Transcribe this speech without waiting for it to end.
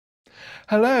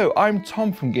Hello, I'm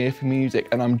Tom from Gear4Music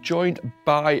and I'm joined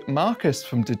by Marcus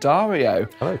from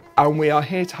D'Addario. Hello. And we are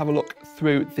here to have a look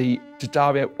through the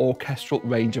D'Addario orchestral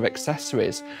range of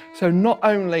accessories. So not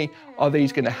only are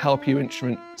these going to help your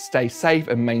instrument stay safe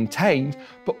and maintained,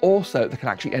 but also they can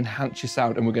actually enhance your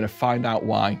sound, and we're going to find out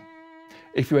why.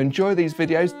 If you enjoy these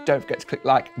videos, don't forget to click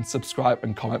like and subscribe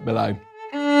and comment below.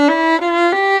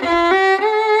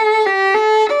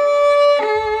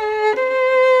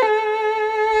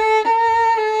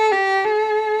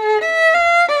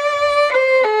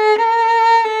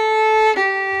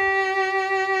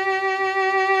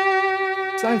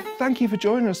 So thank you for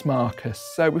joining us, Marcus.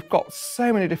 So we've got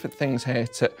so many different things here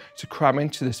to cram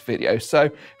into this video. So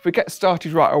if we get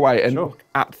started right away and look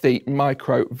at the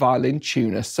micro violin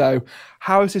tuner. So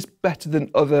how is this better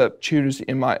than other tuners that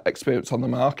you might experience on the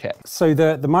market? So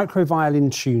the micro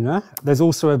violin tuner, there's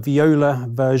also a viola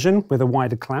version with a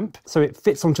wider clamp. So it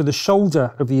fits onto the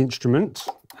shoulder of the instrument,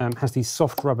 has these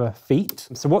soft rubber feet.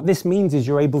 So what this means is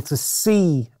you're able to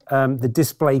see the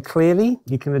display clearly.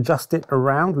 You can adjust it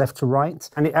around left to right,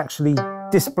 and it actually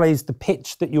displays the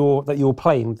pitch that you're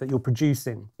playing, that you're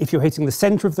producing. If you're hitting the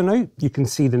center of the note, you can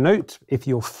see the note. If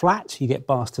you're flat, you get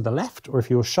bars to the left, or if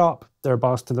you're sharp, there are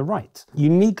bars to the right.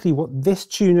 Uniquely, what this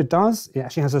tuner does, it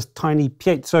actually has a tiny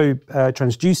piezo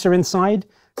transducer inside,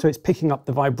 so it's picking up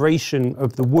the vibration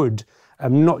of the wood,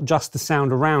 not just the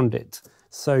sound around it.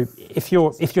 So if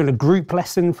you're in a group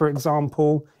lesson, for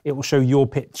example, it will show your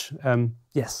pitch.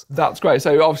 Yes. That's great.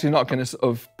 So you're obviously not going to sort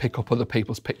of pick up other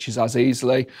people's pitches as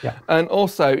easily. Yeah. And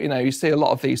also, you know, you see a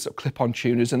lot of these sort of clip-on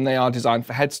tuners and they are designed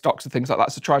for headstocks and things like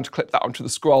that. So trying to clip that onto the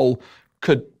scroll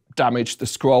could damage the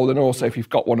scroll. And also if you've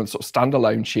got one of the sort of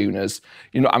standalone tuners,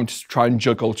 you're not having to try and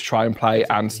juggle to try and play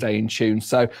and stay in tune.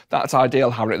 So that's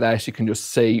ideal having it there so you can just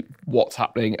see what's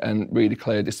happening and really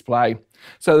clear display.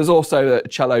 So there's also a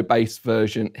cello-based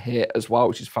version here as well,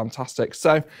 which is fantastic.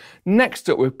 So next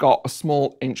up, we've got a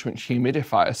small instrument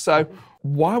humidifier. So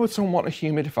why would someone want a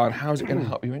humidifier and how is it going to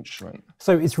help your instrument?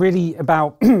 So it's really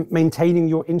about maintaining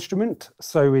your instrument.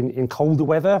 So in colder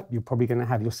weather, you're probably going to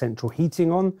have your central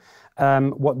heating on.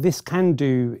 What this can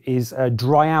do is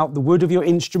dry out the wood of your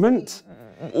instrument.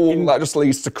 Oh, that just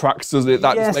leads to cracks, doesn't it?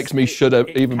 That just makes me shudder,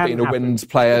 even being a wind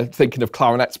player, thinking of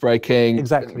clarinets breaking,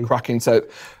 cracking. So,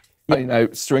 you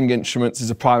know, string instruments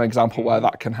is a prime example where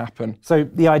that can happen. So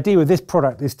the idea with this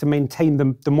product is to maintain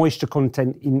the moisture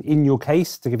content in your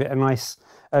case, to give it a nice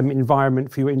environment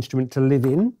for your instrument to live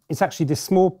in. It's actually this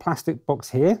small plastic box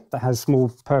here that has small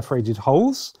perforated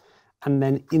holes. And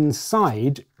then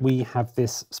inside, we have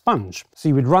this sponge. So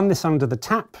you would run this under the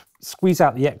tap, squeeze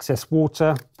out the excess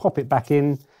water, pop it back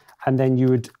in, and then you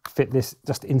would fit this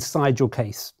just inside your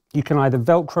case. You can either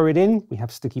Velcro it in, we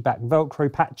have sticky back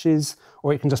Velcro patches,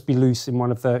 or it can just be loose in one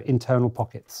of the internal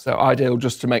pockets. So ideal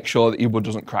just to make sure that your wood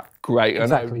doesn't crack. Great.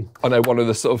 Exactly. I know one of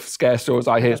the sort of scare stories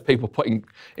I hear is people putting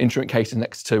instrument cases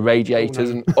next to radiators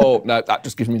and no, that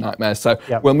just gives me nightmares. So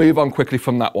we'll move on quickly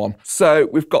from that one. So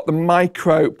we've got the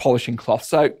micro polishing cloth.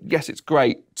 So yes, it's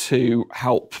great to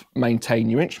help maintain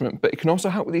your instrument, but it can also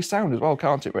help with your sound as well,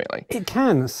 can't it really? It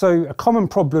can. So a common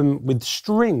problem with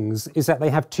strings is that they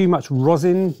have too much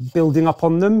rosin building up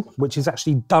on them, which is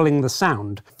actually dulling the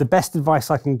sound. The best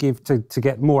advice I can give to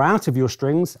get more out of your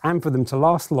strings and for them to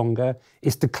last longer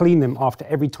is to clean them after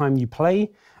every time you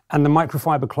play. And the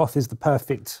microfiber cloth is the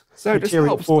perfect so it just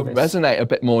helps them resonate a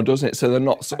bit more, doesn't it? So they're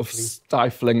not sort of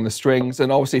stifling the strings.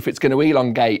 And obviously if it's going to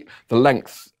elongate the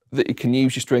length that you can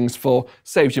use your strings for,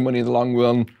 saves you money in the long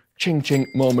run, ching ching,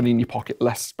 more money in your pocket,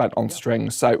 less spent on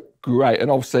strings. So great. And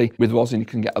obviously with rosin, you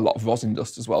can get a lot of rosin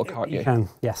dust as well, can't you? You can,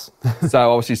 yes.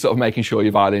 So obviously sort of making sure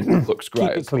your violin looks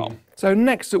great as well. So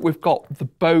next up, we've got the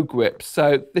bow grip.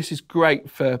 So this is great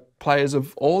for players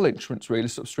of all instruments, really,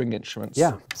 sort of string instruments.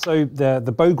 Yeah, so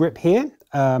the bow grip here,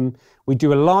 we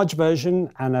do a large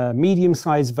version and a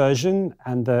medium-sized version,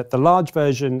 and the large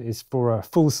version is for a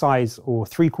full-size or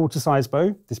three-quarter size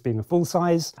bow, this being a full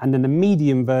size, and then the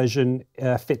medium version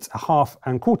fits a half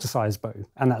and quarter size bow,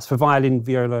 and that's for violin,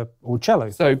 viola, or cello.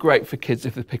 So great for kids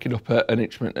if they're picking up an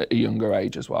instrument at a younger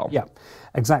age as well. Yeah,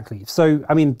 exactly. So,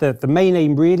 I mean, the main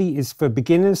aim really is for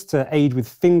beginners to aid with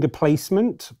finger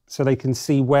placement, so they can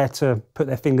see where to put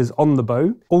their fingers on the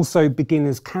bow. Also,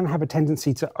 beginners can have a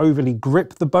tendency to overly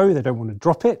grip the bow. They don't want to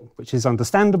drop it, which is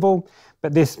understandable,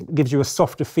 but this gives you a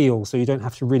softer feel, so you don't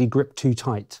have to really grip too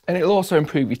tight. And it'll also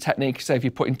improve your technique. So if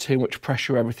you're putting too much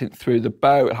pressure, everything through the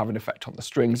bow, it'll have an effect on the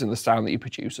strings and the sound that you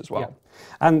produce as well. Yeah.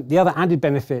 And the other added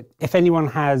benefit, if anyone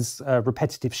has a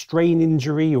repetitive strain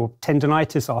injury or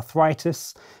tendonitis,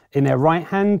 arthritis in their right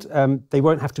hand, they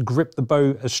won't have to grip the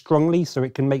bow as strongly, so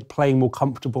it can make playing more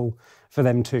comfortable for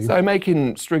them too. So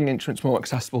making string instruments more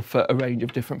accessible for a range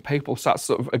of different people, so that's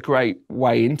sort of a great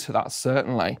way into that,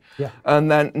 certainly. Yeah.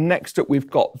 And then next up we've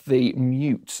got the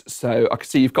mute. So I can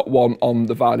see you've got one on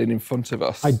the violin in front of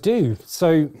us. I do.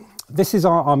 So this is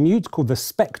our mute called the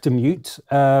Spector Mute,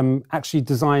 actually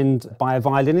designed by a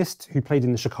violinist who played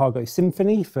in the Chicago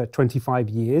Symphony for 25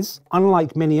 years.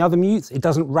 Unlike many other mutes, it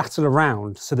doesn't rattle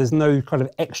around, so there's no kind of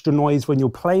extra noise when you're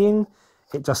playing.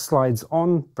 It just slides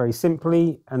on very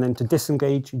simply, and then to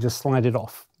disengage, you just slide it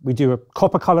off. We do a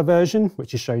copper colour version,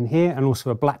 which is shown here, and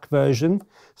also a black version,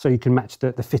 so you can match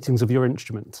the fittings of your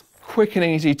instrument. Quick and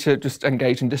easy to just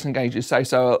engage and disengage, you say.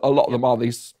 So a lot of them are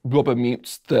these rubber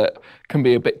mutes that can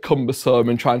be a bit cumbersome,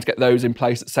 and trying to get those in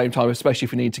place at the same time, especially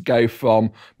if you need to go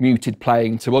from muted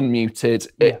playing to unmuted,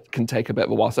 it can take a bit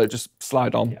of a while. So just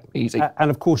slide on, easy. And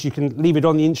of course, you can leave it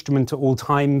on the instrument at all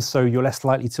times, so you're less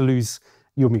likely to lose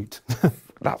your mute.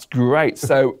 That's great.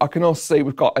 So I can also see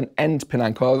we've got an end pin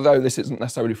anchor, although this isn't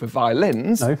necessarily for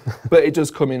violins, No. but it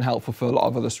does come in helpful for a lot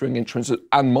of other string instruments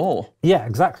and more. Yeah,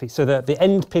 exactly. So the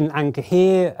end pin anchor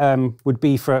here would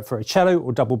be for a cello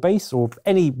or double bass or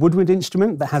any woodwind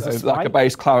instrument that has a spike. Like a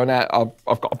bass clarinet,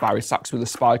 I've got a Barry sax with a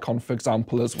spike on, for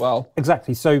example, as well.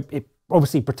 Exactly. So it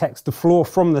obviously protects the floor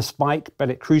from the spike, but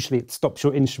crucially it stops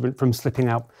your instrument from slipping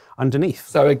out underneath.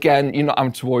 So again, you're not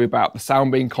having to worry about the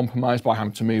sound being compromised by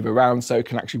having to move around, so you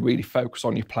can actually really focus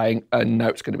on your playing and know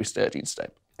it's going to be sturdy and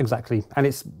stable. Exactly. And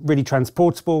it's really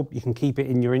transportable. You can keep it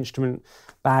in your instrument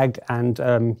bag, and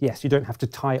yes, you don't have to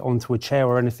tie it onto a chair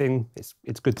or anything.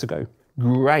 It's good to go.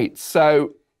 Great.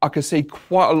 So I can see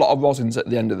quite a lot of rosins at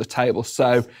the end of the table.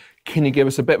 So can you give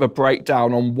us a bit of a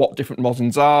breakdown on what different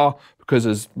rosins are? Because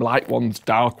there's light ones,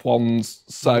 dark ones.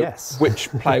 So yes. Which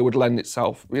player would lend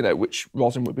itself, which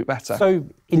rosin would be better? So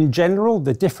in general,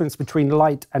 the difference between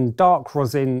light and dark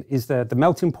rosin is the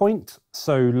melting point.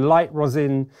 So light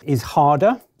rosin is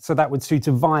harder, so that would suit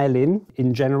a violin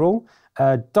in general.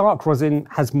 Dark rosin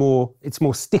it's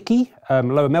more sticky,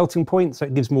 lower melting point, so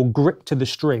it gives more grip to the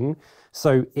string.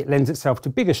 So it lends itself to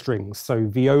bigger strings. So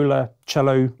viola,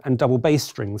 cello, and double bass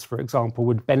strings, for example,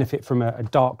 would benefit from a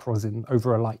dark rosin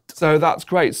over a light. So that's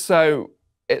great. So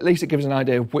at least it gives an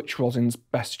idea of which rosin's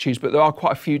best to choose, but there are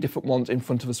quite a few different ones in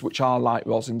front of us which are light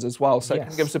rosins as well. So yes.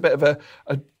 Can you give us a bit of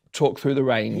a talk through the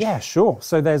range? Yeah, sure.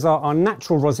 So there's our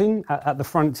natural rosin at the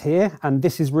front here, and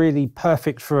this is really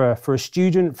perfect for a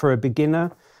student, for a beginner.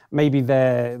 Maybe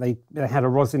they had a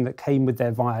rosin that came with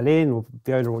their violin or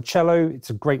viola or cello. It's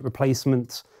a great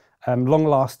replacement,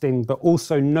 long-lasting, but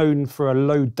also known for a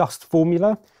low dust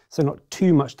formula, so not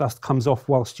too much dust comes off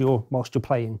whilst you're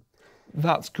playing.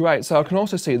 That's great. So I can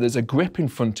also see there's a grip in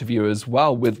front of you as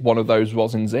well with one of those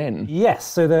rosins in. Yes,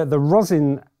 so the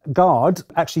rosin guard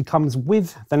actually comes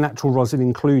with the natural rosin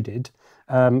included,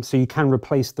 so you can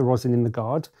replace the rosin in the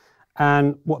guard.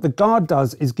 And what the guard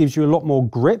does is gives you a lot more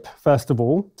grip, first of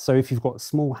all. So if you've got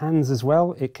small hands as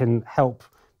well, it can help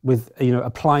with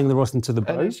applying the rosin to the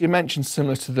bow. You mentioned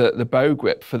similar to the bow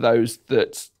grip for those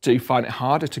that do find it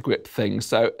harder to grip things.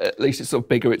 So at least it's sort of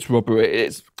bigger, it's rubber,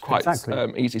 it's quite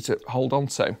easy to hold on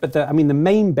to. But the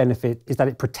main benefit is that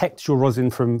it protects your rosin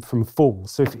from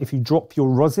falls. So if you drop your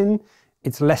rosin,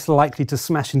 it's less likely to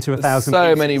smash into 1,000 pieces.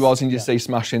 So many rosins you see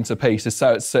smash into pieces,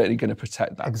 so it's certainly going to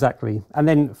protect that. Exactly. And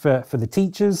then for the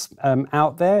teachers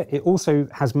out there, it also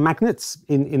has magnets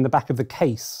in the back of the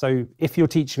case. So if you're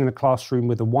teaching in a classroom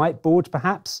with a whiteboard,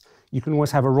 perhaps, you can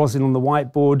always have a rosin on the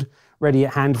whiteboard ready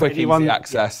at hand. Quick, easy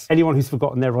access. Anyone who's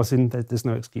forgotten their rosin, there's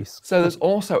no excuse. So there's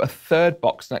also a third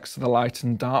box next to the light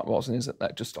and dark rosin, isn't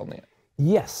there, just on the end?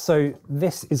 Yes, so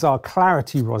this is our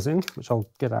clarity rosin, which I'll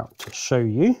get out to show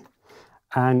you.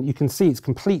 And you can see it's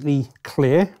completely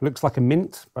clear, looks like a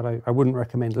mint, but I wouldn't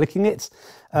recommend licking it.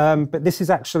 But this is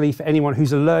actually for anyone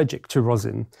who's allergic to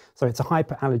rosin. So it's a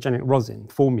hyperallergenic rosin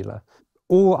formula.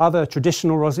 All other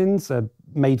traditional rosins are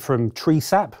made from tree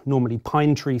sap, normally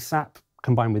pine tree sap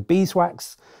combined with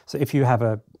beeswax. So if you have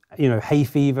a hay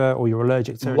fever or you're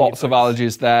allergic to lots of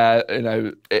allergies there,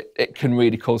 it can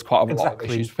really cause quite a lot of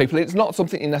issues for people. It's not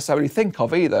something you necessarily think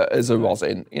of either as a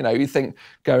rosin. You think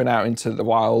going out into the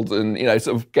wild and,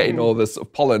 sort of getting all this sort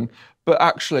of pollen, but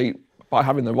actually by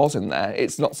having the rosin there,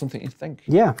 it's not something you think.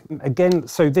 Yeah, again,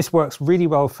 so this works really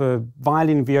well for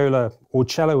violin, viola, or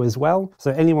cello as well.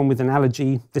 So anyone with an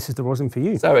allergy, this is the rosin for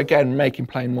you. So again, making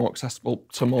playing more accessible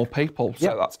to more people.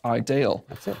 So that's ideal.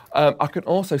 That's it. I can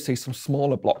also see some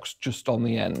smaller blocks just on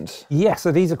the end. Yeah,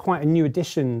 so these are quite a new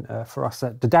addition for us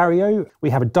at D'Addario. We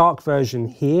have a dark version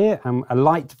here and a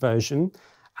light version.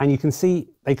 And you can see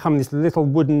they come in this little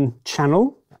wooden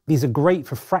channel. These are great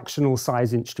for fractional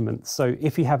size instruments. So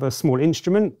if you have a small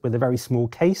instrument with a very small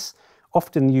case,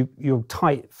 often you're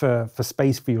tight for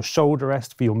space for your shoulder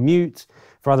rest, for your mute,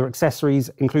 for other accessories,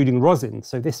 including rosin.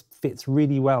 So this fits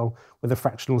really well with a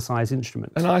fractional size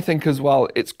instrument. And I think as well,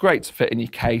 it's great to fit in your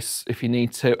case if you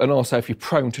need to. And also if you're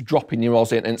prone to dropping your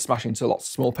rosin and smashing into lots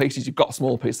of small pieces, you've got a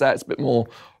small piece there, it's a bit more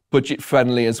budget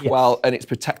friendly as well, and it's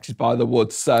protected by the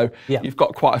wood. So you've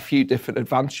got quite a few different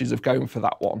advantages of going for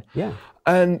that one. Yeah.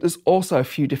 And there's also a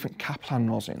few different Kaplan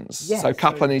rosins. Yeah, so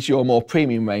Kaplan is your more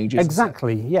premium range, isn't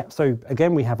Exactly, yeah. So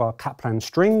again, we have our Kaplan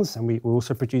strings, and we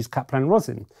also produce Kaplan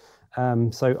rosin.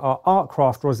 So our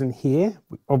Artcraft rosin here,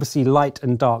 obviously light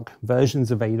and dark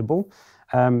versions available.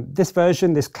 This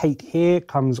version, this cake here,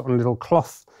 comes on a little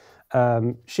cloth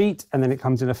sheet, and then it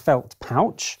comes in a felt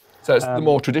pouch. So it's the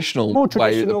more traditional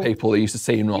way that people are used to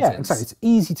seeing rosins. Yeah, exactly. It's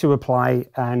easy to apply,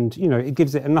 and it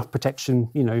gives it enough protection,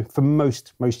 for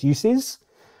most uses.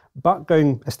 But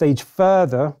going a stage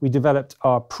further, we developed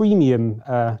our premium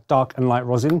dark and light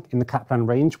rosin in the Kaplan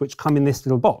range, which come in this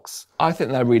little box. I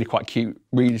think they're really quite cute,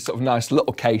 really sort of nice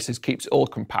little cases, keeps it all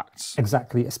compact.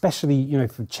 Exactly, especially,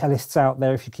 for cellists out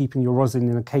there, if you're keeping your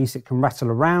rosin in a case, it can rattle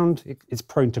around, it's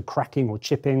prone to cracking or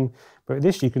chipping. But with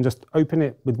this, you can just open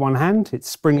it with one hand, it's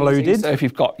spring-loaded. So if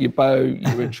you've got your bow,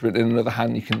 your instrument in another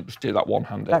hand, you can just do that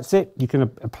one-handed. That's it, you can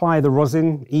apply the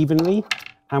rosin evenly.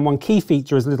 And one key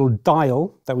feature is a little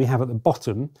dial that we have at the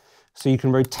bottom, so you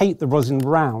can rotate the rosin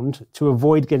round to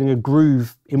avoid getting a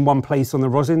groove in one place on the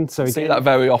rosin. So you see that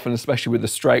very often, especially with the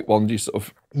straight ones, you sort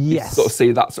of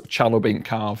see that sort of channel being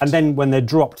carved. And then when they're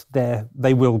dropped there,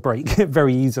 they will break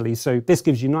very easily. So this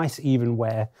gives you nice even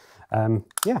wear, and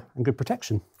good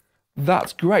protection.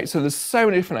 That's great. So there's so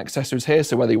many different accessories here.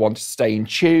 So whether you want to stay in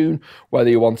tune, whether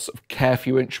you want to sort of care for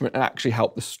your instrument and actually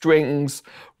help the strings,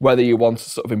 whether you want to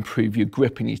sort of improve your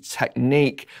grip and your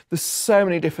technique, there's so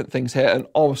many different things here. And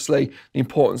obviously the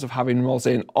importance of having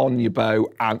rosin on your bow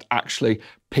and actually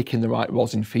picking the right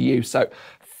rosin for you. So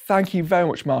thank you very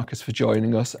much, Marcus, for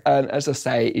joining us. And as I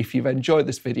say, if you've enjoyed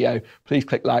this video, please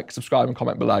click like, subscribe and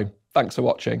comment below. Thanks for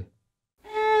watching.